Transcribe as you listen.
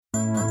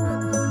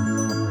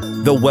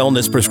The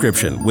Wellness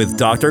Prescription with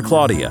Dr.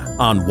 Claudia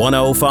on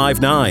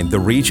 1059 The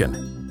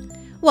Region.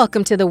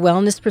 Welcome to The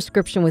Wellness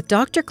Prescription with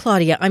Dr.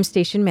 Claudia. I'm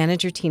Station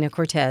Manager Tina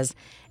Cortez.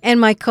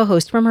 And my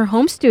co-host from her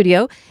home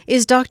studio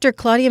is Dr.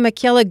 Claudia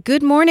Macchiella.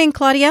 Good morning,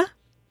 Claudia.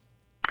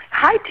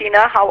 Hi,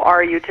 Tina. How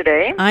are you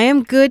today? I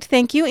am good,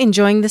 thank you.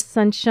 Enjoying the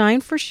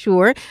sunshine for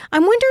sure.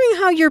 I'm wondering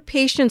how your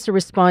patients are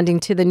responding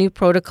to the new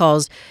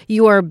protocols.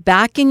 You are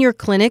back in your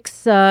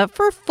clinics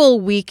for a full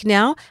week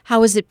now.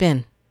 How has it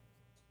been?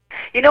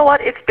 You know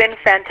what? It's been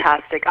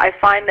fantastic. I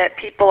find that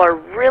people are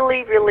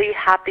really, really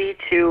happy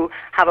to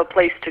have a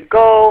place to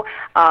go,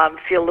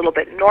 feel a little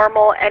bit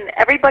normal, and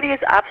everybody is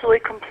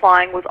absolutely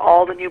complying with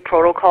all the new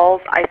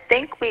protocols. I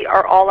think we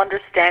are all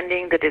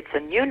understanding that it's a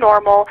new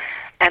normal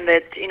and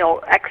that,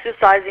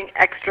 exercising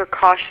extra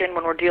caution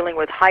when we're dealing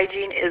with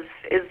hygiene is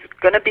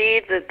going to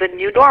be the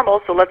new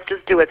normal, so let's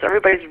just do it. So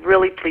everybody's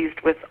really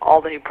pleased with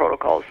all the new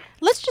protocols.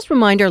 Let's just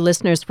remind our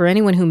listeners, for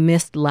anyone who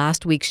missed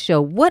last week's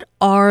show, what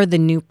are the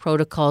new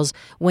protocols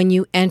when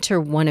you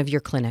enter one of your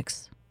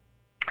clinics?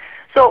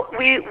 So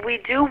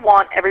we do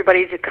want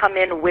everybody to come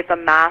in with a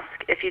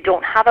mask. If you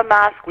don't have a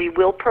mask, we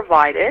will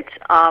provide it.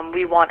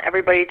 We want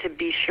everybody to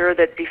be sure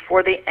that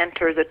before they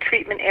enter the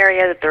treatment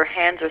area that their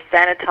hands are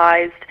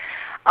sanitized.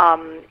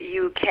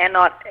 You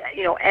cannot,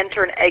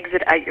 enter and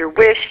exit at your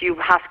wish. You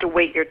have to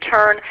wait your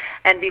turn.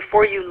 And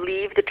before you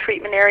leave the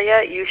treatment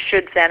area, you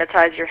should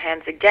sanitize your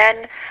hands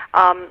again.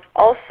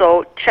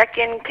 Also,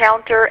 check-in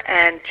counter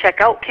and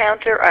check-out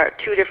counter are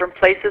two different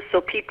places,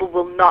 so people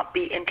will not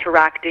be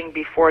interacting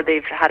before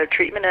they've had a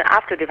treatment and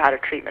after they've had a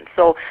treatment.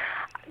 So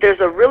there's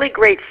a really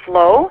great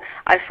flow.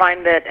 I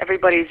find that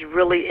everybody's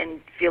really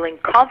feeling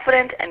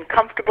confident and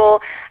comfortable,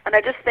 and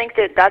I just think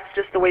that that's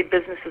just the way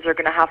businesses are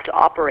going to have to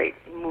operate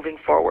moving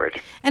forward.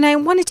 And I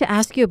wanted to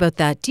ask you about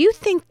that. Do you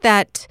think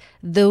that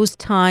those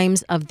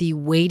times of the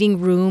waiting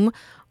room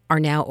are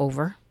now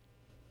over?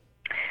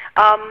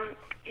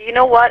 You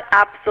know what?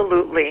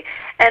 Absolutely.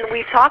 And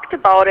we talked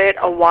about it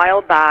a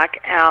while back,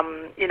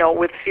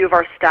 with a few of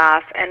our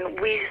staff, and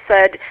we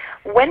said,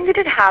 when did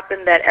it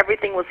happen that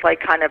everything was like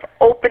kind of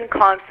open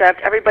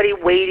concept, everybody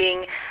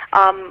waiting?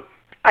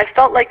 I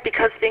felt like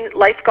because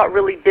life got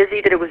really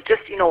busy that it was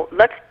just,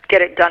 let's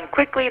get it done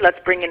quickly, let's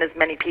bring in as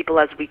many people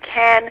as we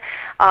can.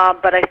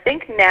 But I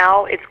think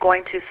now it's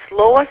going to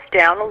slow us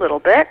down a little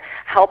bit,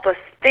 help us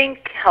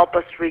think, help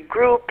us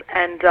regroup,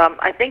 and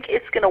I think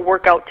it's going to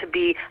work out to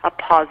be a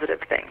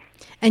positive thing.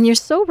 And you're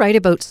so right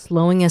about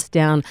slowing us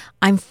down.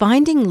 I'm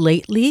finding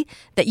lately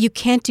that you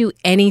can't do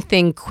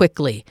anything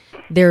quickly.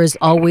 There is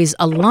always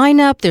a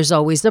lineup, there's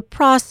always a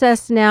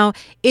process now.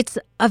 It's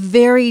a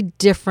very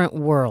different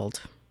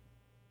world.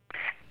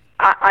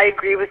 I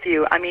agree with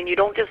you. I mean, you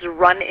don't just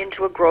run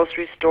into a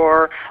grocery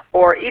store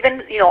or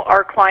even,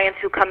 our clients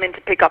who come in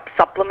to pick up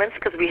supplements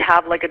because we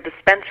have like a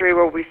dispensary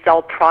where we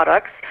sell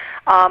products.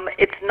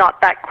 It's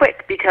not that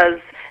quick because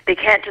they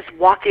can't just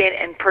walk in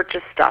and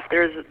purchase stuff.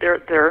 There's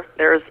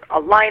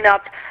a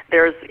lineup.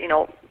 There's,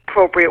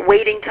 appropriate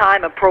waiting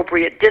time,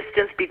 appropriate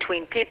distance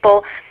between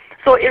people.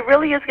 So it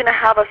really is going to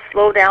have us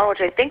slow down,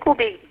 which I think will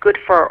be good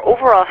for our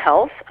overall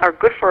health, or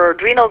good for our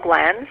adrenal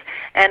glands,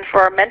 and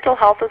for our mental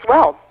health as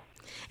well.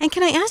 And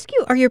can I ask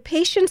you, are your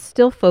patients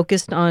still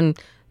focused on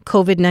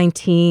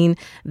COVID-19,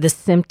 the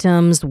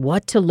symptoms,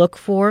 what to look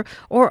for,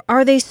 or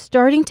are they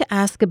starting to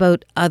ask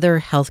about other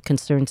health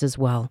concerns as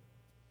well?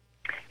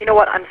 You know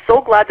what? I'm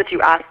so glad that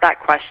you asked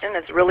that question.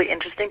 It's really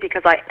interesting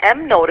because I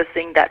am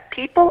noticing that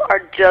people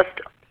are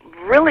just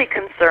really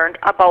concerned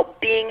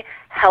about being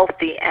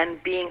healthy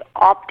and being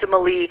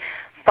optimally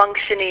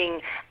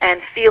functioning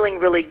and feeling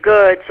really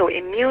good. So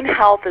immune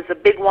health is a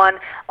big one.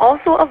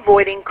 Also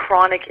avoiding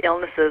chronic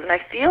illnesses. And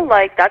I feel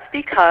like that's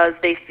because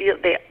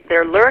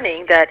they're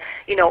learning that,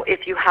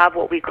 if you have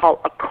what we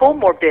call a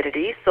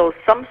comorbidity, so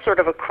some sort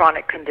of a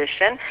chronic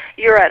condition,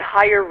 you're at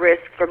higher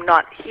risk from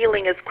not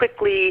healing as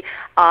quickly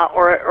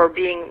or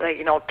being,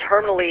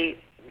 terminally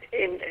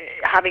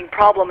having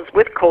problems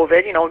with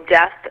COVID,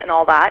 death and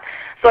all that.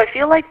 So I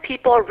feel like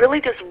people are really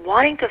just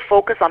wanting to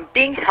focus on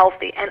being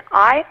healthy, and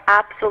I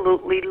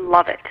absolutely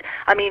love it.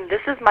 I mean,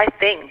 this is my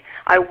thing.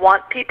 I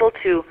want people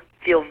to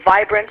feel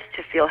vibrant,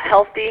 to feel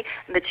healthy,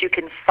 and that you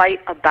can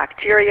fight a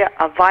bacteria,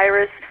 a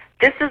virus.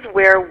 This is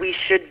where we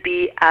should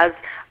be as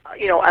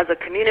a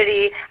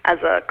community, as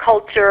a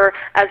culture,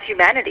 as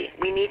humanity.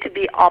 We need to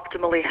be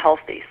optimally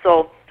healthy.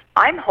 So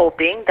I'm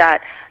hoping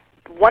that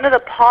one of the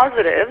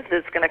positives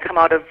that's going to come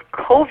out of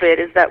COVID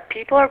is that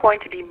people are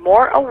going to be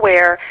more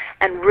aware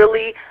and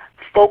really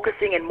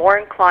focusing and more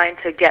inclined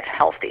to get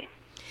healthy.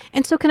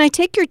 And so can I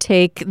take your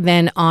take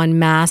then on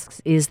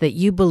masks is that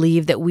you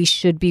believe that we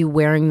should be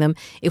wearing them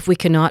if we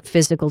cannot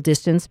physical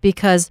distance?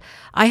 Because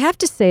I have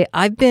to say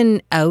I've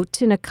been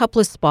out in a couple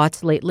of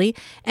spots lately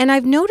and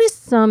I've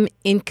noticed some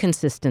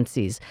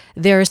inconsistencies.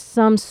 There are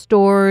some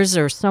stores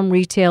or some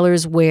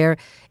retailers where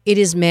it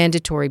is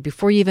mandatory.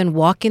 Before you even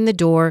walk in the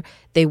door,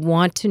 they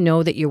want to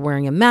know that you're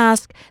wearing a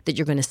mask, that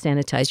you're going to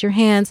sanitize your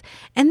hands.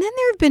 And then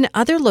there have been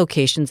other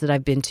locations that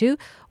I've been to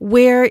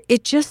where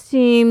it just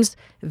seems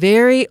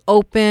very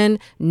open,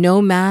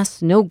 no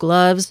masks, no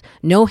gloves,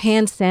 no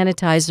hand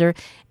sanitizer,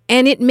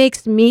 and it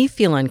makes me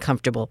feel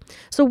uncomfortable.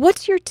 So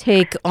what's your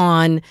take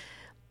on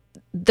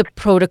the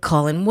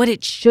protocol and what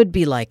it should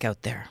be like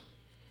out there?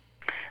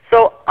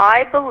 So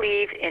I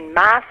believe in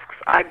masks.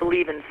 I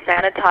believe in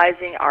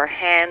sanitizing our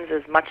hands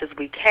as much as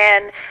we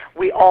can.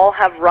 We all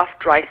have rough,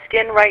 dry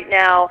skin right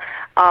now.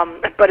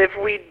 But if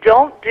we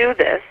don't do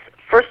this,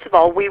 first of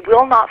all, we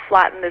will not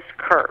flatten this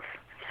curve.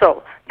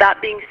 So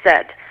that being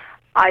said,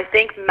 I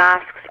think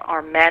masks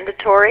are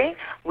mandatory.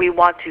 We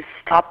want to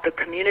stop the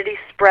community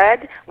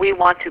spread. We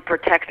want to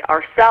protect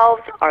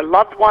ourselves, our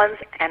loved ones,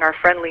 and our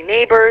friendly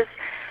neighbors.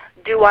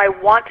 Do I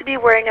want to be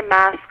wearing a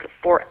mask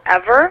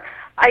forever?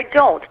 I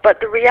don't, but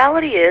the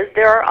reality is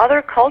there are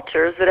other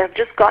cultures that have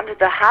just gotten into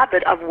the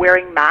habit of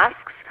wearing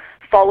masks,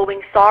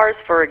 following SARS,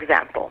 for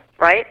example,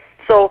 right?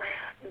 So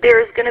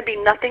there's going to be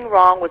nothing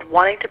wrong with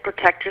wanting to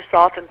protect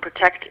yourself and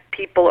protect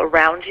people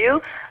around you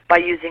by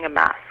using a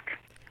mask.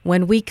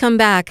 When we come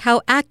back, how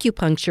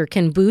acupuncture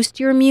can boost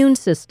your immune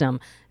system.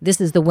 This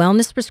is the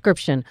Wellness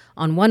Prescription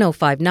on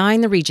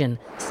 105.9 The Region.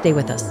 Stay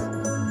with us.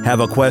 Have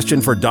a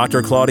question for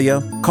Dr.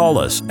 Claudia? Call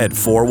us at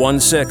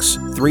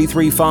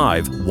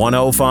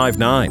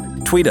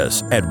 416-335-1059. Tweet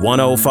us at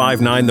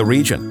 1059 The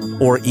Region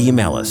or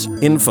email us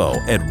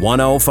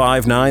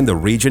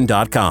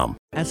info@1059theregion.com.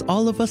 As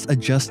all of us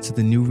adjust to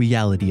the new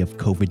reality of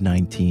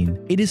COVID-19,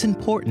 it is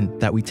important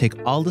that we take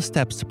all the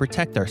steps to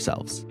protect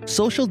ourselves.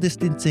 Social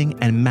distancing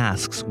and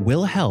masks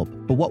will help,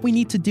 but what we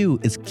need to do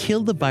is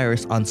kill the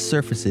virus on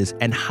surfaces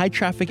and high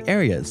traffic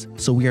areas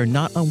so we are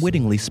not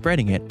unwittingly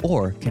spreading it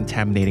or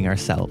contaminating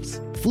ourselves.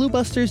 Flu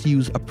Busters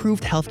use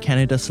approved Health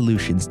Canada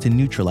solutions to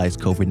neutralize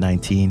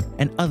COVID-19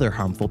 and other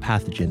harmful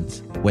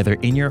pathogens. Whether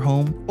in your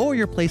home or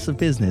your place of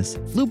business,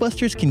 Flu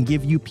Busters can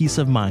give you peace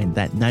of mind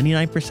that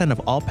 99% of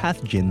all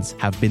pathogens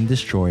have been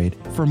destroyed.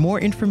 For more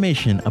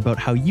information about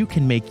how you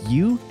can make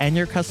you and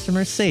your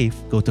customers safe,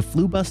 go to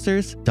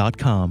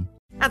flubusters.com.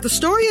 At the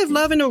Story of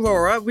Love in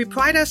Aurora, we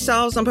pride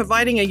ourselves on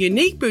providing a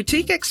unique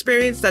boutique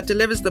experience that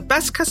delivers the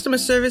best customer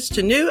service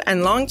to new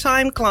and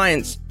long-time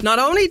clients. Not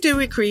only do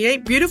we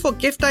create beautiful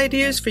gift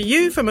ideas for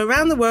you from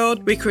around the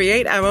world, we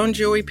create our own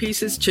jewelry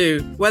pieces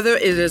too. Whether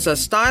it is a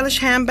stylish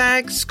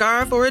handbag,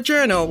 scarf, or a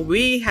journal,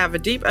 we have a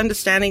deep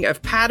understanding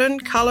of pattern,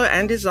 color,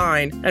 and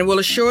design, and will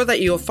assure that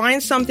you'll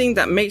find something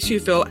that makes you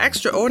feel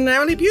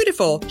extraordinarily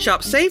beautiful.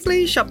 Shop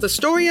safely, shop the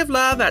Story of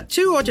Love at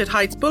 2 Orchard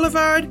Heights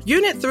Boulevard,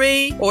 Unit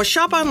 3, or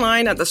shop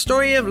online at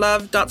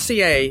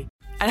thestoryoflove.ca.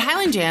 At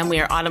Highland Jam, we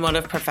are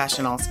automotive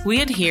professionals.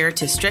 We adhere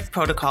to strict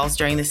protocols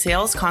during the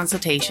sales,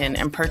 consultation,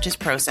 and purchase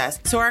process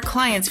so our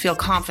clients feel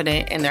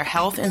confident in their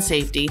health and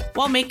safety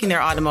while making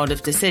their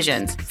automotive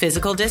decisions.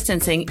 Physical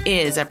distancing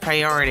is a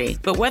priority,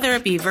 but whether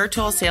it be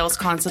virtual sales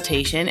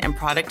consultation and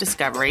product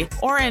discovery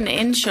or an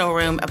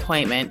in-showroom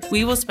appointment,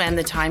 we will spend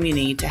the time you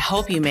need to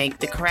help you make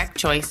the correct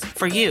choice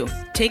for you.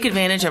 Take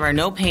advantage of our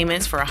no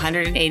payments for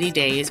 180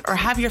 days or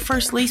have your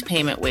first lease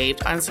payment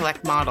waived on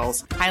select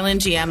models.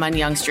 Highland GM on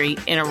Yonge Street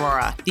in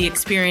Aurora. The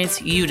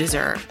experience you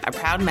deserve. A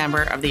proud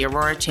member of the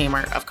Aurora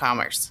Chamber of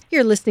Commerce.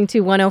 You're listening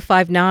to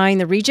 105.9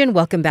 The Region.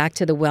 Welcome back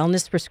to the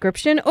Wellness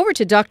Prescription. Over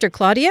to Dr.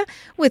 Claudia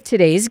with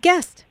today's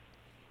guest.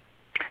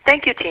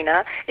 Thank you,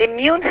 Tina.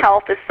 Immune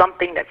health is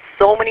something that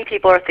so many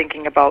people are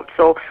thinking about.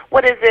 So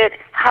what is it?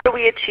 How do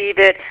we achieve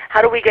it?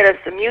 How do we get an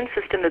immune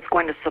system that's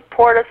going to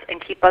support us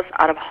and keep us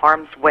out of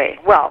harm's way?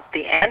 Well,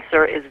 the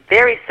answer is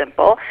very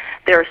simple.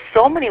 There are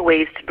so many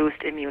ways to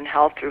boost immune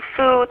health through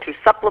food, through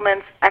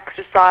supplements,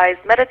 exercise,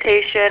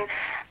 meditation,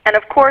 and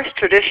of course,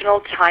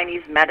 traditional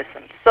Chinese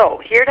medicine.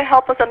 So here to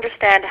help us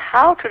understand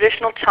how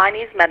traditional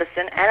Chinese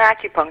medicine and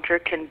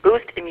acupuncture can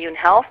boost immune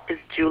health is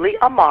Julie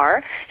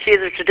Amar. She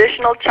is a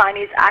traditional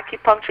Chinese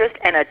acupuncturist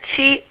and a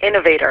Qi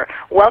innovator.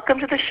 Welcome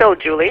to the show,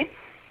 Julie.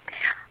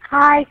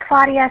 Hi,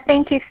 Claudia.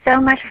 Thank you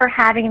so much for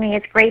having me.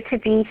 It's great to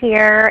be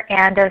here,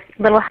 and a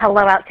little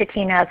hello out to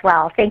Tina as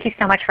well. Thank you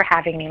so much for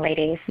having me,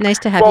 ladies. Nice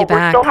to have you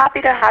back. We're so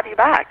happy to have you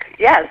back.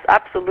 Yes,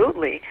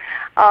 absolutely.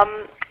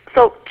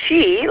 So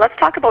Qi, let's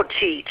talk about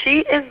Qi.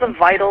 Qi is the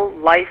vital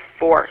life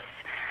force.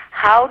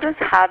 How does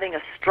having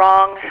a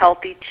strong,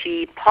 healthy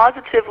Qi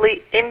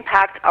positively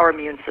impact our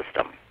immune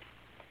system?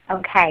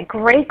 Okay,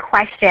 great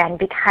question,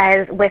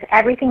 because with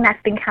everything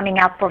that's been coming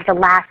up over the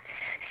last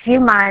few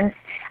months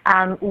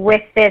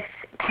with this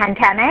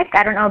pandemic,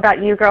 I don't know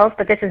about you girls,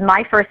 but this is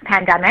my first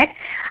pandemic,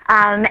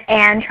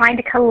 and trying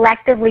to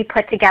collectively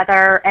put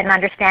together an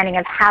understanding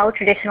of how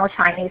traditional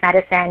Chinese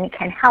medicine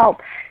can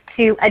help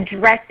to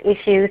address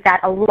issues that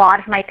a lot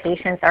of my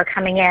patients are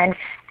coming in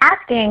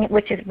asking,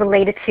 which is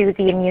related to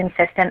the immune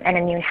system and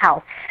immune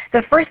health.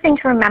 The first thing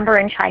to remember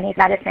in Chinese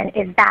medicine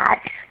is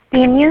that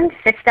The immune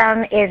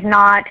system is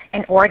not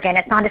an organ.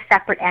 It's not a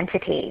separate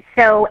entity.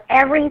 So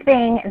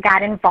everything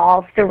that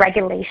involves the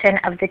regulation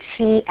of the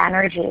qi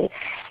energy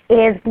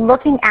is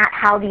looking at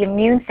how the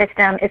immune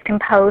system is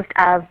composed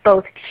of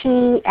both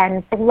qi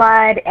and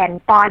blood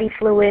and body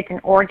fluids and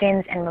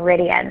organs and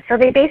meridians. So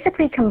they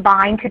basically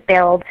combine to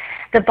build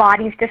the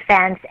body's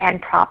defense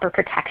and proper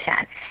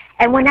protection.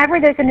 And whenever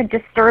there's a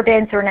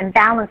disturbance or an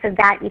imbalance of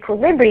that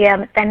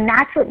equilibrium, then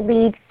that's what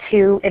leads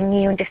to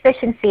immune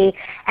deficiency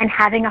and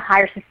having a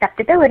higher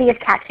susceptibility of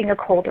catching a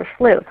cold or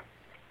flu.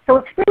 So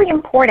it's really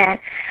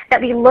important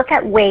that we look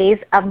at ways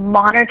of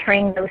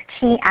monitoring those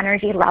qi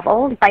energy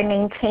levels by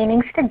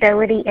maintaining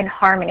stability and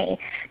harmony,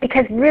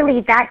 because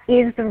really that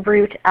is the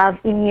root of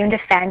immune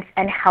defense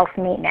and health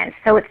maintenance.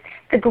 So it's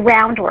the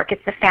groundwork,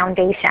 it's the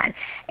foundation.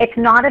 It's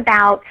not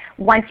about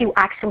once you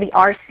actually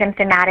are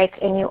symptomatic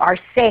and you are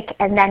sick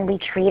and then we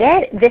treat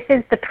it. This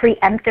is the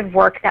preemptive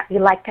work that we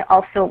like to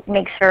also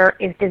make sure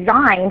is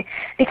designed,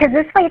 because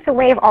this way it's a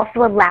way of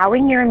also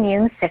allowing your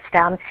immune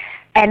system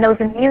and those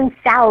immune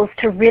cells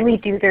to really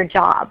do their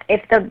job.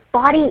 If the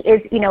body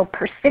is,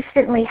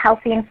 persistently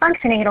healthy and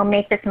functioning, it'll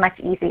make this much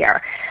easier.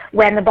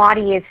 When the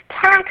body is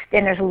taxed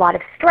and there's a lot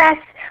of stress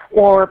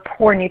or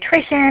poor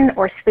nutrition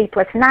or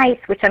sleepless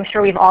nights, which I'm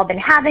sure we've all been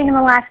having in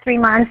the last 3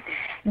 months,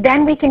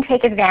 then we can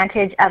take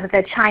advantage of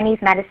the Chinese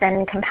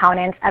medicine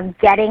components of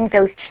getting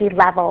those qi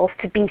levels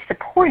to be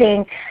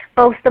supporting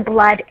both the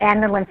blood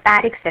and the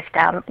lymphatic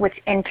system, which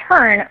in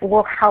turn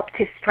will help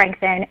to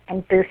strengthen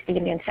and boost the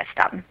immune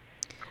system.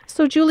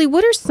 So, Julie,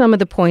 what are some of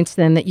the points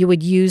then that you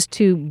would use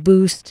to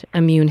boost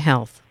immune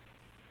health?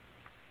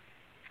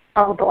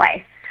 Oh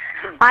boy.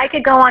 I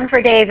could go on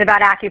for days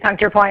about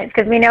acupuncture points,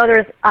 because we know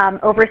there's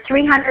over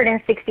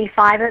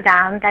 365 of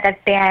them that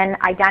have been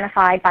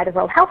identified by the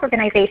World Health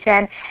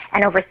Organization,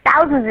 and over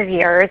thousands of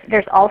years,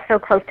 there's also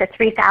close to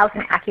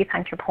 3,000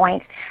 acupuncture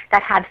points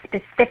that have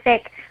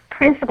specific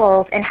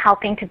principles in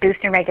helping to boost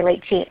and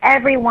regulate qi.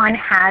 Everyone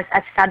has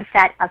a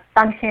subset of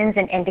functions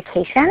and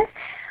indications.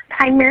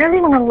 Primarily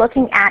when we're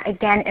looking at,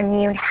 again,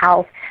 immune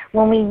health,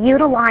 when we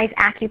utilize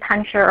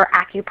acupuncture or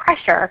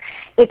acupressure,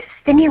 it's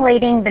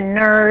stimulating the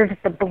nerves,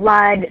 the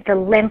blood, the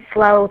lymph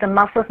flow, the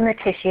muscles and the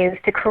tissues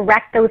to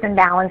correct those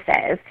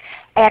imbalances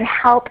and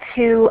help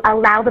to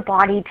allow the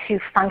body to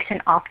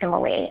function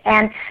optimally.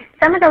 And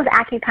some of those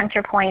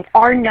acupuncture points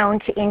are known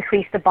to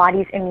increase the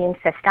body's immune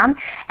system,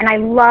 and I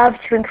love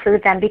to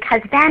include them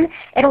because then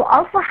it'll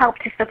also help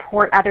to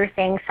support other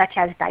things such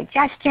as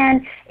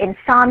digestion,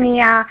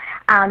 insomnia,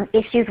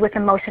 issues with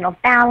emotional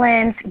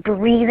balance,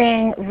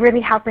 breathing,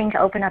 really helping to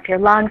open up your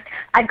lungs.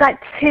 I've got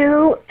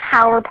 2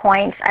 power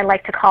points I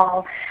like to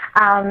call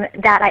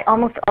that I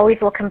almost always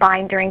will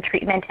combine during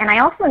treatment, and I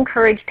also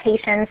encourage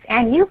patients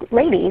and you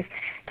ladies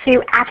to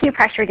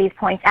acupressure these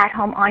points at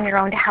home on your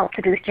own to help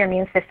to boost your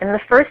immune system. The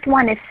first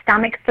one is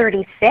stomach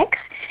 36.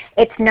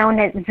 It's known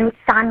as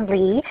Zutsan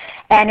Li,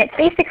 and it's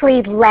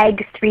basically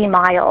legs 3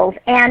 miles.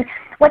 And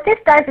what this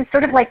does is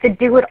sort of like the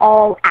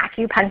do-it-all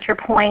acupuncture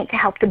point to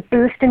help to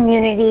boost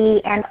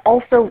immunity and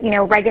also,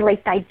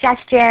 regulate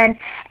digestion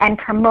and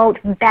promote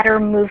better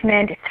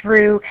movement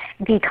through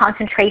the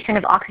concentration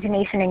of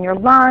oxygenation in your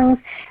lungs.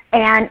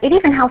 And it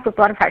even helps with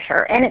blood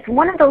pressure. And it's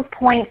one of those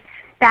points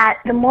that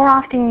the more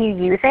often you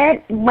use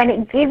it, when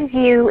it gives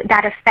you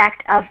that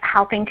effect of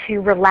helping to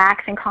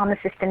relax and calm the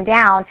system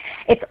down,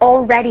 it's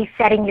already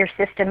setting your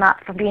system up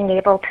for being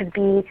able to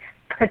be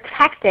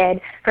protected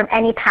from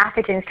any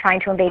pathogens trying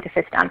to invade the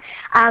system.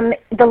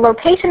 The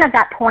location of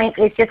that point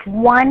is just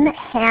 1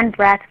 hand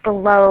breadth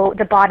below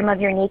the bottom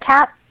of your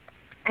kneecap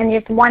and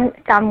just 1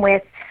 thumb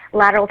width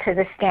lateral to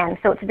the skin.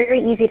 So it's very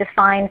easy to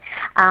find.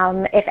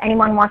 If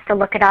anyone wants to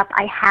look it up,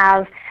 I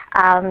have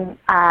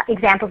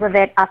examples of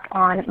it up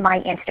on my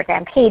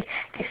Instagram page.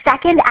 The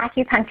second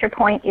acupuncture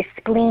point is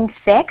spleen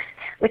 6,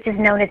 which is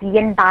known as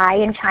yin bai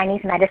in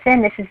Chinese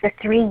medicine. This is the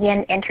 3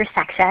 yin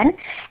intersection.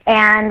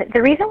 And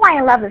the reason why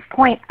I love this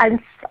point,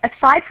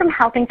 aside from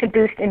helping to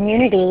boost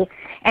immunity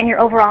and your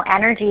overall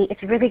energy,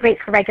 it's really great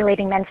for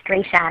regulating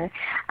menstruation.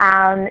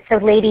 So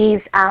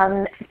ladies,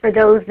 for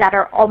those that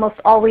are almost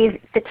always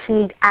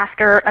fatigued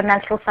after a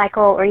menstrual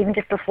cycle or even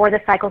just before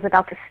the cycle is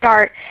about to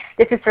start,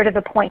 this is sort of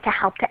a point to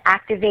help to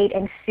activate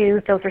and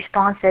soothe those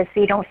responses so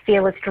you don't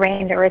feel as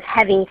drained or as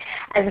heavy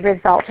as a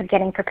result of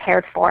getting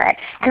prepared for it.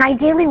 And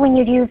ideally, when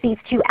you use these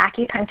 2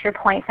 acupuncture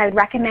points, I would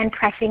recommend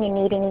pressing and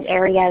kneading the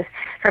areas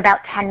for about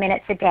 10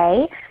 minutes a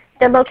day.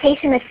 The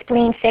location is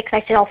spleen 6.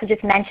 I should also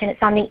just mention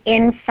it's on the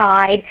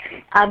inside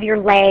of your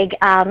leg.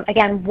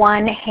 Again,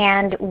 1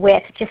 hand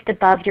width just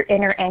above your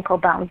inner ankle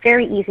bone.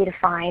 Very easy to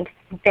find,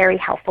 very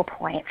helpful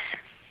points.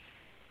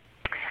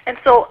 And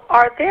so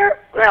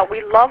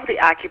we love the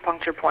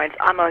acupuncture points.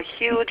 I'm a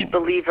huge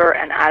believer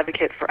and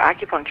advocate for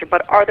acupuncture,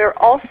 but are there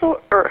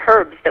also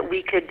herbs that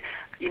we could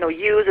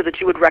use or that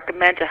you would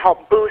recommend to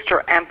help boost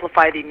or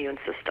amplify the immune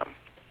system?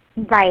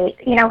 Right.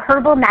 You know,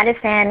 herbal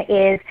medicine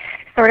is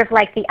sort of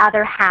like the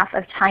other half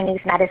of Chinese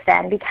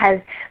medicine, because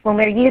when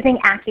we're using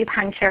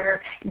acupuncture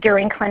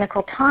during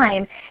clinical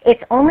time,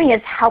 it's only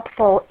as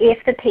helpful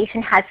if the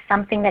patient has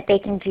something that they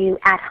can do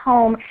at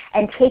home,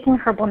 and taking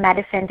herbal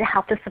medicine to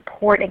help to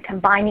support and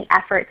combine the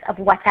efforts of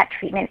what that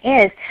treatment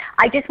is.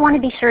 I just want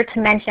to be sure to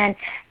mention,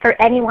 for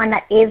anyone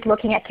that is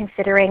looking at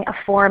considering a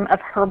form of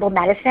herbal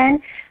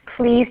medicine,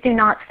 please do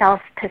not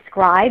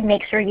self-prescribe.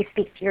 Make sure you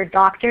speak to your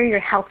doctor,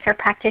 your healthcare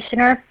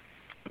practitioner,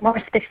 more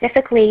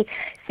specifically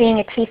seeing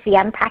a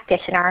TCM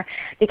practitioner,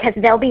 because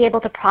they'll be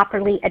able to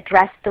properly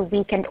address the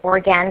weakened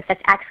organs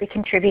that's actually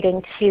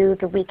contributing to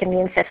the weak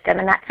immune system.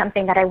 And that's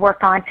something that I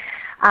work on,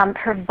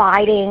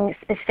 providing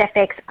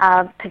specifics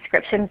of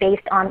prescription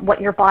based on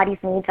what your body's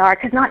needs are,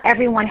 because not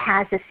everyone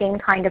has the same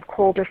kind of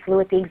cold or flu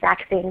at the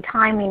exact same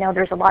time. We know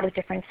there's a lot of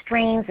different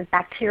strains of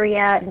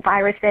bacteria and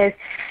viruses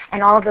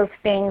and all of those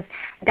things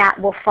that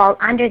will fall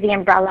under the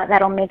umbrella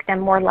that'll make them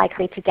more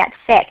likely to get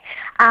sick.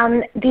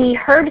 The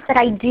herbs that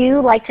I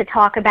do like to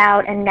talk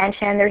about and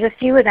mention, there's a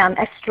few of them.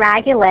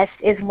 Astragalus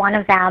is one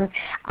of them.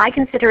 I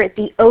consider it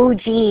the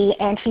OG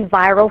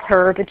antiviral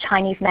herb of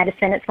Chinese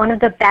medicine. It's one of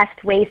the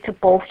best ways to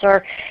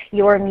bolster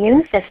your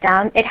immune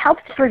system. It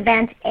helps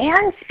prevent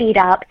and speed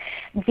up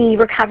the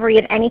recovery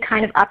of any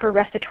kind of upper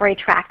respiratory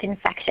tract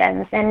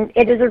infections. And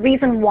it is a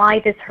reason why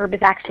this herb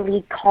is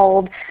actually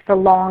called the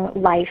long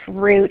life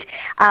root.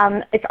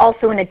 It's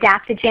also an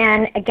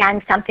adaptogen,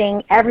 again,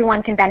 something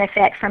everyone can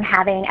benefit from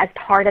having as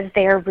part of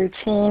their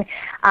routine,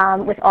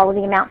 with all of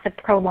the amounts of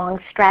prolonged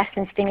stress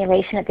and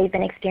stimulation that they've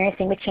been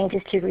experiencing with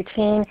changes to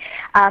routine.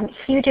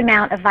 Huge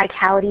amount of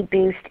vitality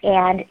boost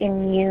and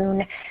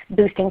immune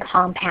boosting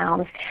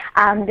compounds.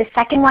 The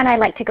second one I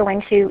like to go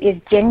into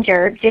is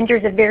ginger. Ginger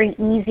is a very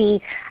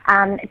easy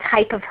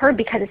type of herb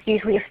because it's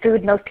usually a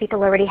food most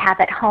people already have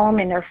at home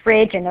in their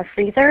fridge and their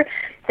freezer.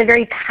 It's a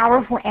very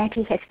powerful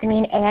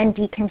antihistamine and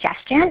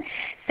decongestant.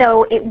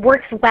 So it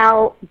works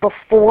well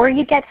before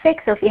you get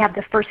sick. So if you have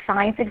the first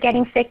signs of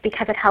getting sick,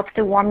 because it helps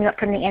to warm you up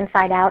from the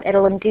inside out,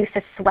 it'll induce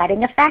a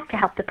sweating effect to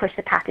help to push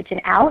the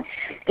pathogen out.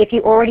 If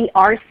you already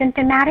are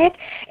symptomatic,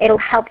 it'll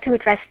help to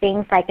address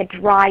things like a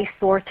dry,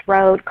 sore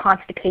throat,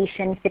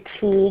 constipation,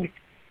 fatigue.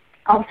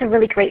 Also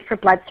really great for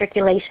blood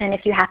circulation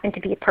if you happen to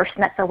be a person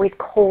that's always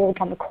cold,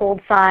 on the cold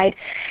side.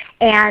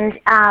 And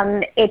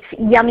it's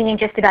yummy in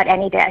just about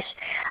any dish.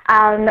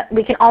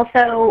 We can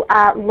also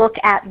look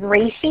at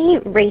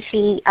reishi.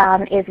 Reishi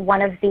is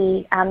one of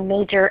the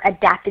major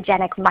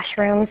adaptogenic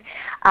mushrooms.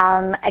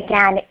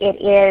 Again,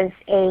 it is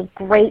a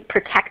great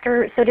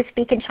protector, so to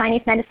speak, in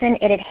Chinese medicine.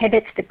 It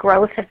inhibits the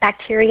growth of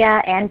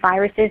bacteria and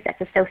viruses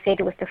that's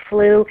associated with the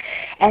flu.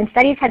 And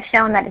studies have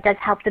shown that it does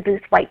help to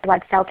boost white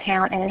blood cell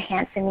count and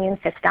enhance immune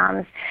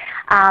systems.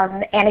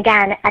 And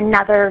again,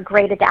 another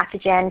great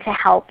adaptogen to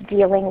help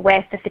dealing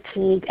with the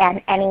fatigue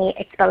and any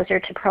exposure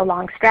to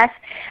prolonged stress.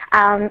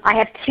 I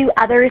have two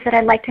others that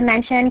I'd like to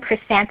mention,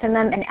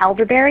 chrysanthemum and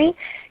elderberry.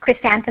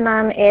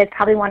 Chrysanthemum is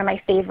probably one of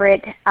my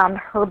favorite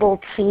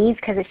herbal teas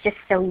because it's just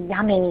so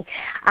yummy,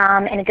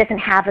 and it doesn't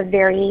have a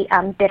very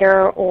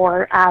bitter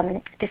or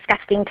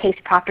disgusting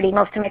taste property.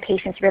 Most of my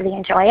patients really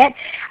enjoy it.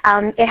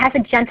 It has a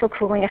gentle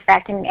cooling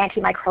effect and an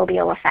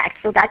antimicrobial effect,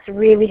 so that's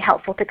really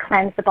helpful to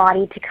cleanse the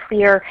body, to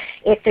clear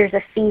if there's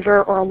a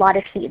fever or a lot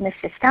of heat in the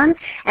system.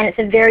 And it's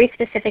a very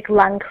specific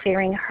lung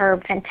clearing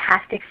herb,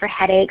 fantastic for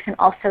headaches and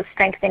also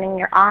strengthening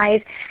your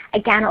eyes.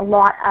 Again, a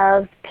lot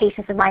of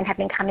patients of mine have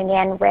been coming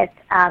in with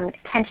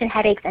tension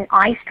headaches and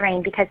eye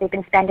strain because they've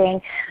been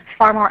spending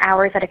far more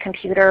hours at a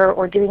computer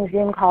or doing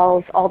Zoom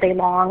calls all day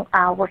long,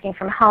 working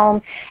from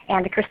home,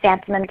 and the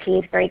chrysanthemum tea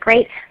is very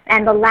great.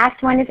 And the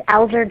last one is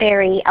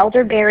elderberry.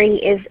 Elderberry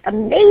is a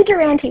major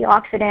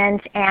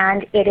antioxidant,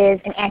 and it is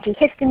an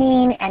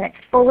antihistamine, and it's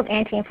full of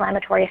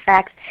anti-inflammatory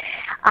effects.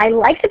 I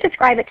like to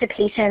prescribe it to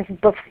patients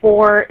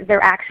before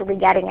they're actually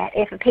getting it.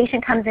 If a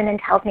patient comes in and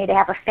tells me they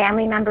have a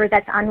family member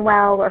that's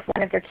unwell, or if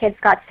one of their kids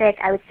got sick,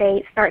 I would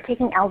say start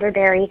taking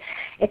elderberry.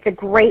 It's a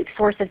great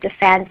source of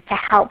defense to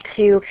help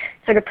to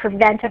sort of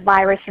prevent a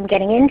virus from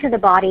getting into the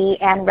body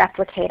and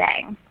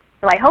replicating.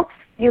 So I hope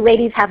you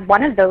ladies have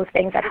one of those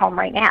things at home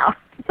right now.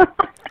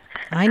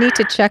 I need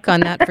to check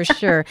on that for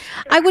sure.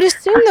 I would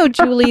assume, though,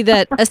 Julie,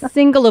 that a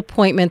single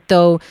appointment,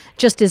 though,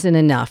 just isn't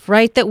enough,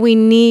 right? That we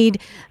need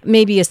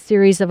maybe a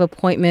series of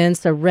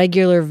appointments, a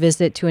regular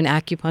visit to an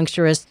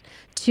acupuncturist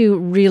to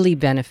really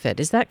benefit.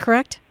 Is that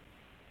correct?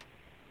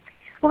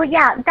 Well,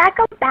 yeah, that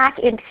goes back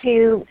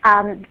into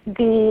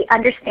the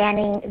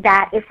understanding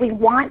that if we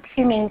want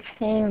to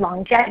maintain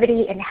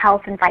longevity and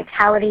health and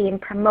vitality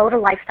and promote a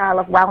lifestyle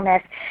of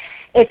wellness,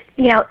 it's,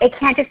 it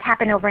can't just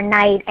happen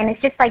overnight. And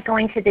it's just like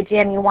going to the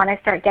gym. You want to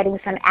start getting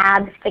some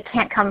abs. It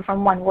can't come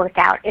from one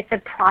workout. It's a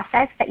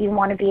process that you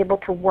want to be able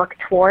to work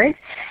towards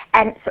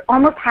and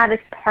almost have as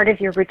part of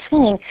your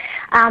routine.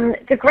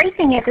 The great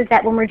thing is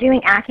that when we're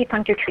doing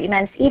acupuncture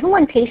treatments, even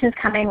when patients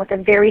come in with a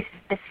very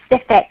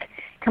specific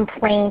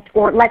complaint,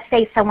 or let's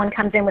say someone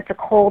comes in with a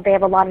cold, they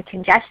have a lot of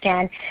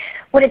congestion,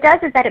 what it does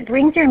is that it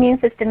brings your immune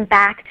system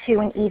back to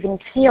an even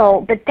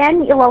keel, but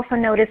then you'll also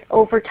notice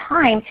over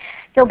time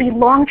there'll be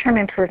long-term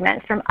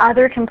improvements from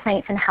other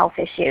complaints and health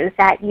issues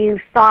that you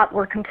thought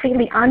were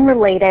completely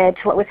unrelated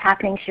to what was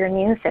happening to your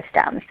immune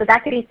system. So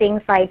that could be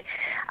things like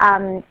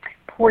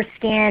poor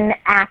skin,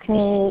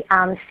 acne,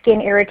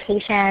 skin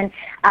irritation,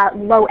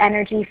 low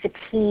energy,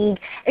 fatigue,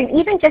 and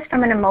even just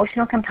from an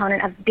emotional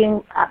component of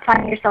being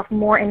finding yourself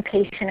more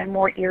impatient and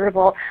more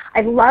irritable.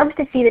 I love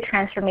to see the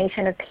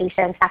transformation of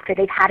patients after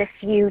they've had a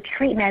few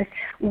treatments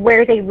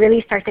where they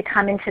really start to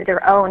come into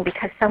their own,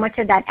 because so much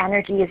of that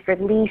energy is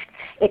released,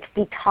 it's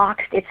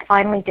detoxed, it's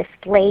finally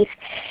displaced.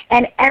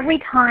 And every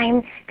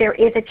time there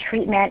is a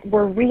treatment,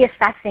 we're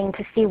reassessing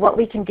to see what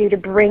we can do to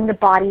bring the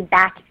body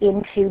back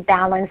into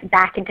balance,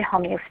 back into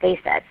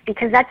homeostasis,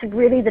 because that's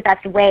really the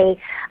best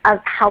way of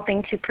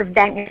helping to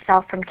prevent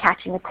yourself from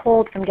catching a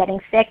cold, from getting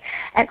sick,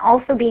 and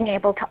also being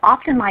able to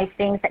optimize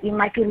things that you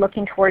might be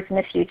looking towards in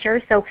the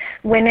future. So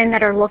women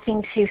that are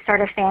looking to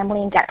start a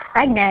family and get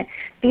pregnant,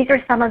 these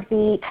are some of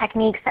the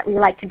techniques that we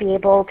like to be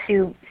able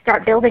to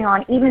start building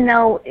on, even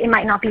though it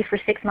might not be for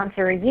 6 months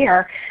or a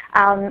year.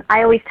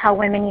 I always tell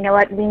women, you know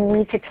what, we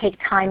need to take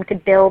time to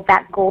build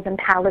that golden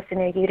palace in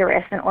their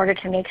uterus in order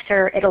to make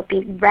sure it'll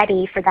be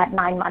ready for that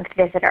 9-month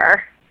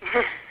visitor.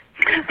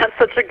 That's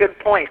such a good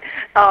point.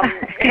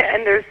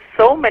 And there's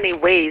so many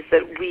ways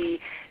that we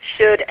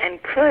should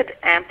and could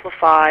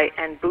amplify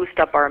and boost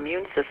up our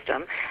immune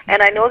system.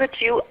 And I know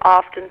that you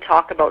often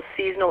talk about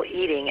seasonal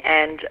eating,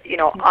 and you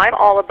know, I'm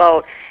all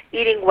about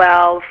eating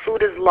well,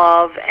 food is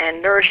love,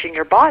 and nourishing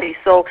your body.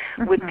 So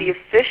with the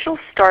official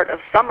start of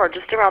summer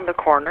just around the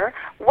corner,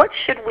 what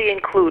should we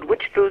include?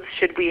 Which foods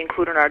should we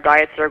include in our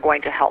diets that are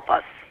going to help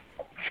us?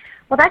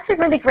 Well, that's a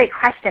really great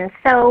question.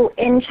 So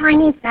in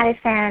Chinese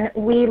medicine,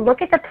 we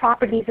look at the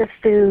properties of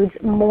foods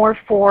more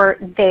for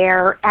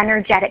their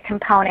energetic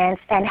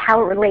components and how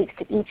it relates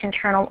to each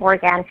internal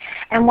organ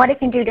and what it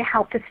can do to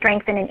help to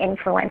strengthen and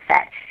influence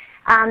it.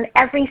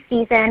 Every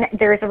season,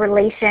 there is a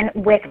relation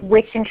with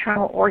which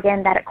internal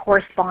organ that it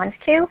corresponds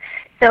to.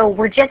 So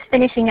we're just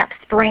finishing up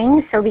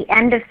spring, so the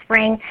end of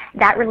spring,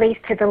 that relates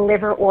to the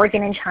liver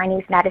organ in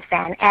Chinese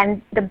medicine.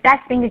 And the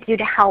best thing to do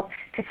to help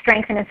to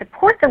strengthen and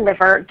support the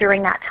liver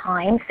during that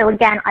time, so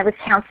again, I was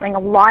counseling a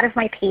lot of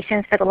my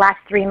patients for the last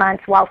 3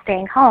 months while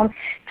staying home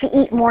to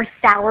eat more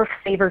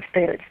sour-flavored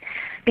foods,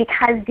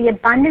 because the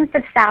abundance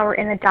of sour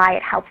in the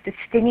diet helps to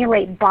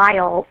stimulate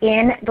bile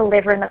in the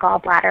liver and the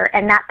gallbladder,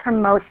 and that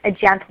promotes a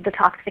gentle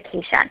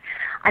detoxification.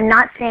 I'm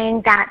not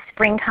saying that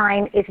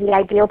springtime is the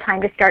ideal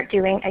time to start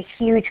doing a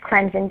huge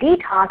cleanse and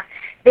detox.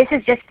 This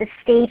is just the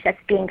stage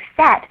that's being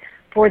set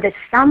for the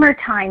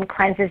summertime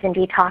cleanses and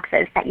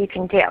detoxes that you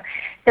can do.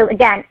 So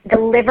again, the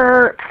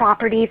liver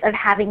properties of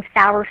having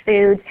sour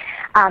foods,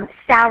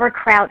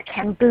 sauerkraut,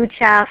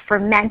 kombucha,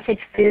 fermented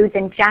foods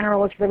in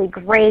general is really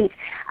great.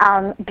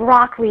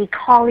 Broccoli,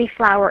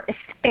 cauliflower,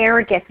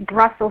 asparagus,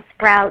 Brussels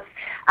sprouts,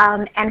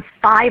 and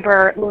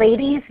fiber.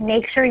 Ladies,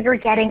 make sure you're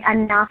getting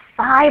enough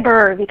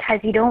fiber,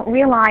 because you don't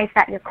realize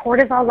that your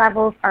cortisol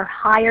levels are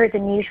higher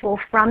than usual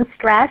from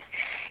stress.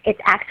 It's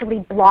actually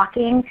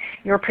blocking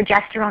your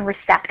progesterone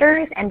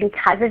receptors, and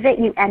because of it,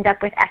 you end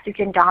up with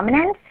estrogen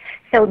dominance.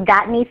 So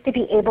that needs to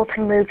be able to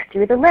move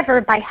through the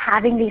liver by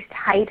having these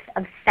types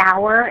of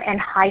sour and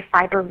high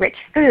fiber rich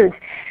foods.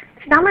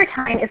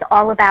 Summertime is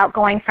all about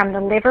going from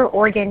the liver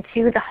organ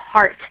to the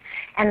heart,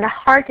 and the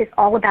heart is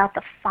all about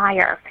the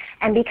fire.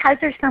 And because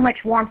there's so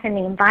much warmth in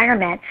the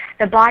environment,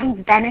 the body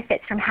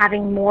benefits from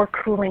having more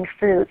cooling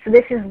food. So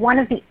this is one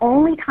of the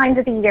only times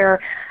of the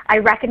year I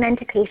recommend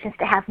to patients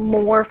to have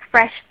more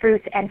fresh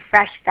fruits and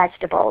fresh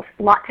vegetables,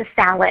 lots of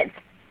salads.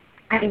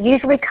 I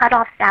usually cut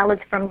off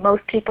salads from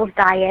most people's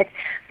diets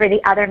for the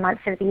other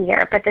months of the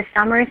year, but the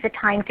summer is the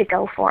time to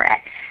go for it.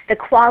 The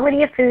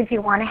quality of foods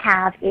you want to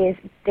have is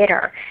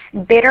bitter.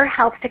 Bitter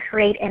helps to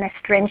create an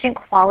astringent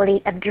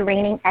quality of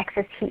draining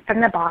excess heat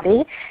from the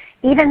body.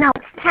 Even though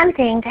it's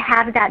tempting to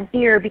have that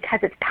beer because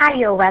it's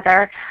patio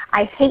weather,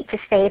 I hate to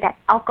say that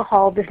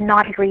alcohol does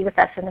not agree with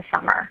us in the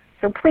summer.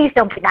 So please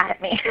don't be mad at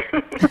me.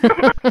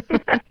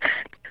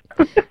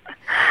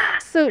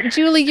 So,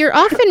 Julie, you're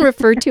often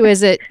referred to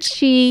as a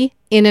chi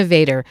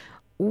innovator.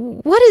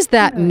 What does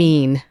that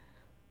mean?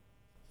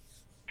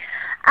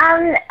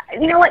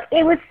 You know what?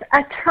 It was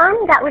a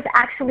term that was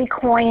actually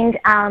coined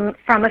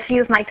from a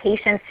few of my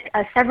patients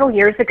several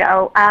years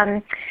ago.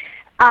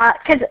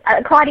 Because,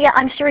 Claudia,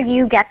 I'm sure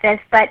you get this,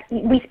 but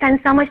we spend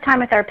so much time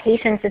with our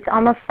patients, it's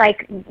almost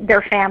like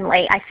their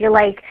family. I feel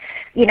like,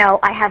 you know,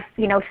 I have,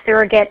 you know,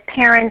 surrogate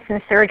parents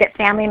and surrogate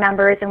family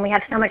members, and we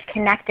have so much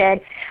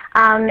connected.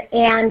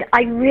 And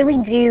I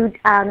really do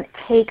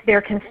take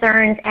their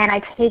concerns and I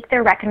take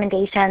their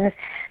recommendations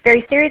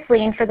very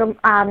seriously. And for the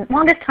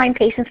longest time,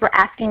 patients were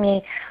asking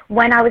me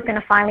when I was going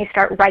to finally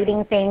start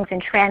writing things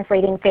and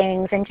translating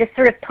things and just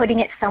sort of putting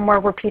it somewhere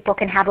where people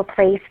can have a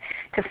place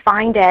to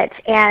find it.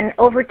 And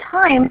over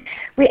time,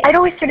 I'd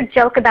always sort of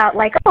joke about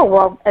like, oh,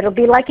 well, it'll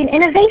be like an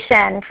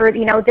innovation for,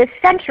 you know, this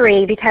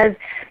century, because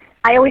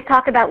I always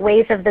talk about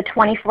ways of the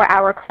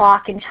 24-hour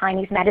clock in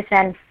Chinese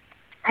medicine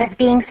as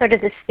being sort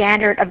of the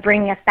standard of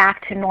bringing us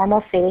back to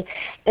normalcy.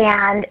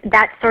 And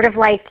that's sort of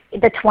like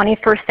the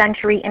 21st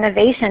century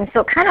innovation. So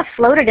it kind of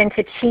floated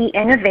into Qi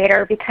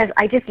Innovator because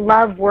I just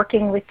love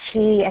working with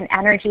Qi and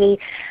energy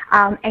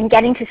and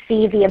getting to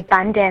see the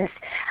abundance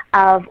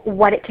of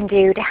what it can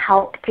do to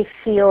help to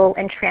heal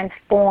and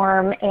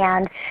transform.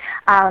 And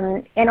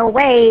in a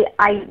way,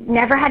 I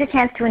never had a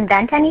chance to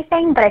invent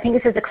anything, but I think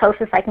this is the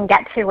closest I can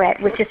get to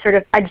it, which is sort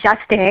of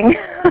adjusting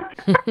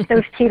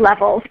those Qi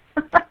levels.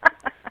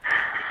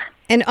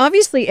 And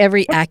obviously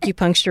every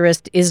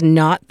acupuncturist is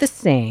not the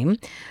same.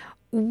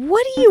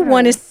 What do you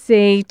want to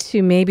say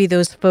to maybe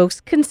those folks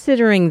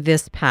considering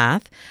this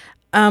path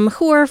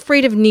who are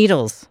afraid of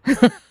needles?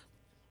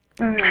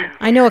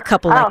 I know a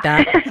couple like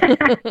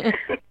that.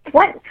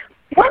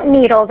 What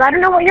needles? I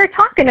don't know what you're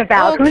talking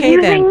about. Okay,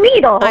 Who's using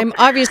needles? I'm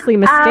obviously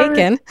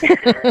mistaken.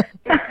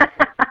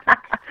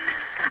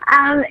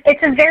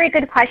 It's a very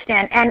good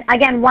question. And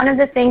again, one of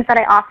the things that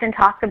I often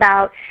talk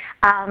about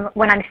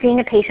when I'm seeing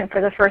a patient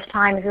for the first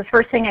time is the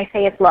first thing I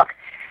say is, look,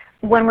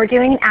 when we're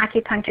doing an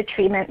acupuncture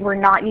treatment, we're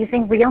not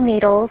using real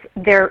needles.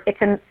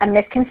 It's a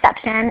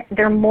misconception.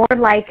 They're more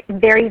like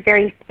very,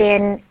 very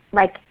thin,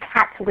 like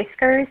cat's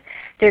whiskers.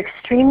 They're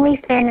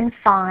extremely thin and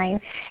fine,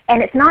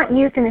 and it's not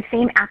used in the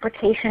same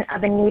application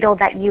of a needle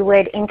that you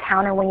would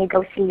encounter when you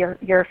go see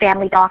your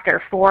family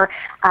doctor for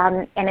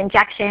an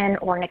injection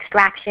or an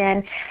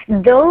extraction.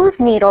 Those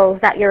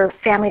needles that your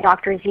family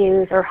doctors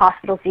use or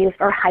hospitals use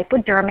are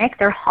hypodermic.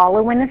 They're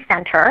hollow in the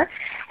center.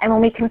 And when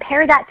we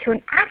compare that to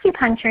an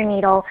acupuncture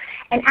needle,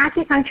 an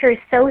acupuncture is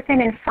so thin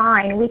and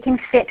fine, we can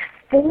fit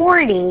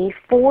 40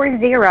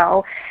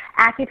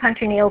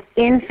 acupuncture needles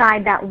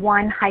inside that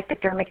one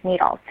hypodermic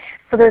needle.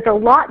 So there's a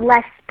lot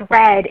less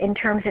spread in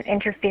terms of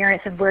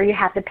interference of where you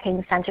have the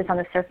pain centers on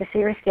the surface of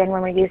your skin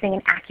when we're using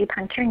an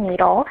acupuncture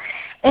needle.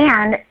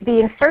 And the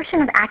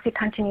insertion of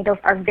acupuncture needles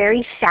are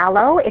very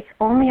shallow. It's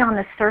only on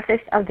the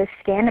surface of the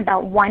skin,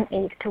 about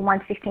 1/8 to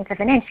 1/16 of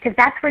an inch, because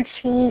that's where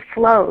qi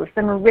flows.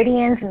 The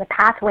meridians and the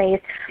pathways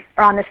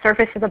are on the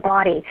surface of the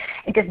body.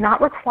 It does not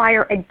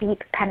require a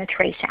deep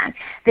penetration.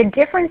 The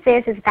difference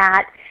is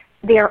that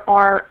there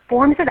are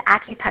forms of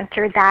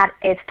acupuncture that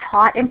is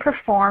taught and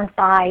performed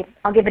by,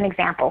 I'll give an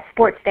example,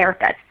 sports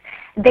therapists.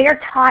 They are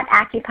taught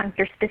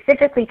acupuncture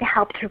specifically to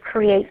help to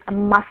create a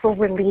muscle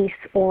release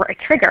or a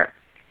trigger,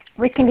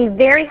 which can be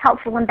very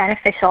helpful and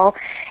beneficial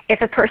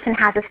if a person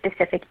has a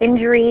specific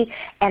injury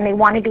and they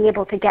want to be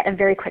able to get a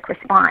very quick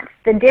response.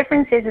 The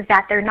difference is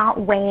that they're not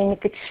weighing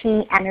the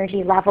qi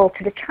energy level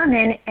to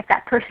determine if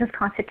that person's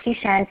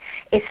constitution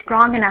is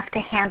strong enough to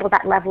handle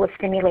that level of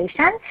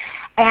stimulation.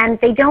 And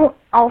they don't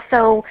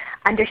also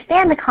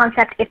understand the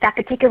concept if that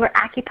particular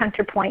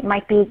acupuncture point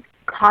might be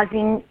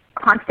causing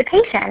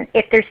constipation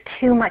if there's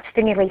too much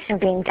stimulation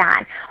being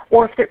done,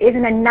 or if there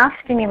isn't enough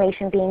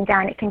stimulation being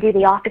done, it can do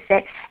the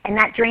opposite, and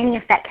that draining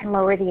effect can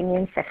lower the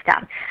immune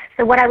system.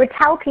 So what I would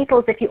tell people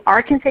is if you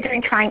are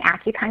considering trying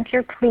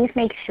acupuncture, please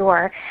make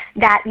sure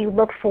that you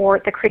look for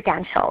the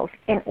credentials.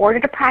 In order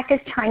to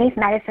practice Chinese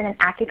medicine and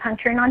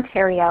acupuncture in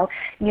Ontario,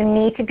 you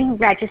need to be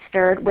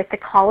registered with the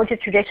College of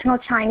Traditional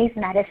Chinese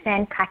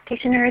Medicine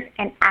Practitioners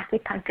and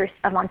Acupuncturists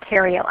of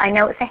Ontario. I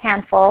know it's a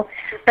handful,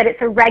 but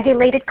it's a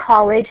regulated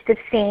college, the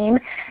same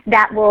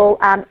that will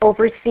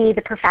oversee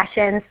the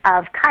professions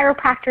of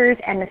chiropractors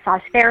and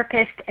massage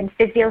therapists and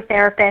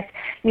physiotherapists.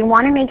 You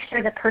want to make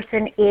sure the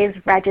person is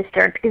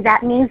registered, because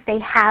that means they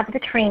have the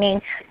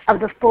training of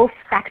the full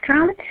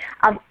spectrum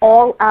of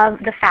all of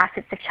the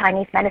facets of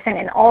Chinese medicine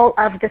and all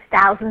of the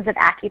thousands of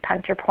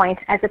acupuncture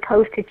points, as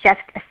opposed to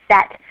just a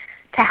set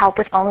to help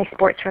with only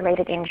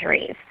sports-related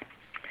injuries.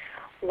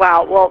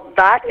 Wow, well,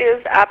 that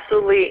is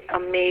absolutely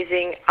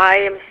amazing. I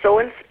am so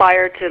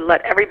inspired to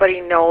let everybody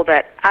know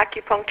that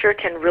acupuncture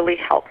can really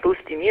help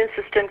boost the immune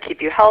system,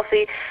 keep you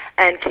healthy,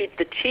 and keep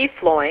the qi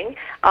flowing.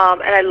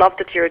 And I love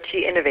that you're a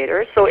qi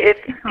innovator. So if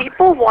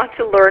people want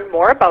to learn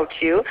more about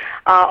you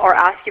or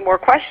ask you more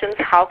questions,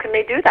 how can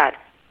they do that?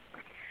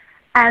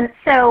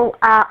 So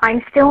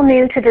I'm still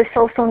new to the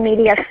social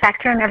media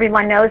spectrum.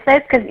 Everyone knows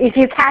this, because if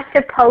you catch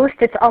a post,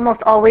 it's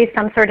almost always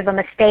some sort of a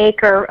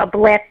mistake or a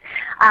blip,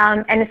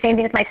 and the same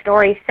thing with my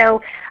story.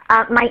 So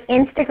my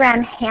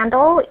Instagram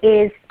handle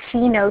is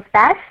Qi Knows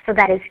Best, so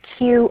that is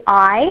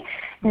QI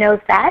Knows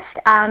Best.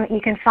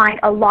 You can find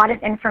a lot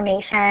of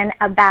information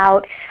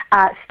about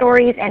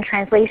stories and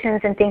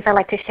translations and things I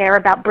like to share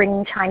about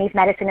bringing Chinese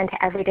medicine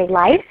into everyday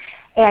life.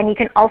 And you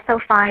can also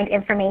find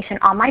information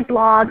on my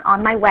blog,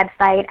 on my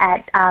website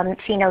at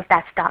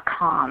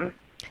qiknowsbest.com.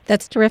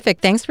 That's terrific.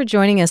 Thanks for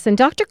joining us. And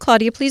Dr.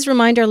 Claudia, please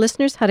remind our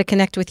listeners how to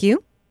connect with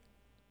you.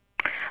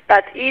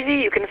 That's easy.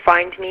 You can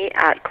find me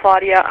at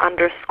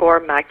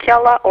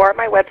Claudia_Macchiella or at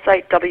my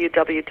website,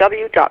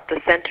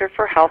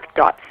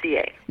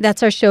 www.thecenterforhealth.ca.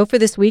 That's our show for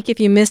this week. If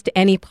you missed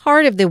any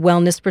part of the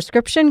Wellness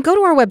Prescription, go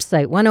to our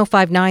website,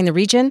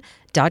 1059theregion.ca.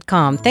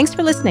 theregion.com. Thanks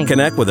for listening.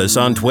 Connect with us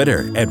on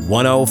Twitter at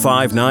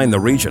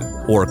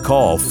 1059theregion or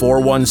call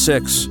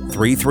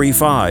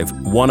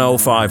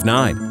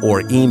 416-335-1059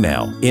 or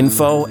email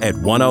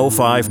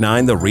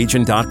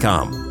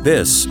info@1059theregion.com.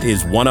 This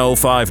is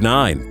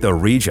 1059 The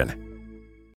Region.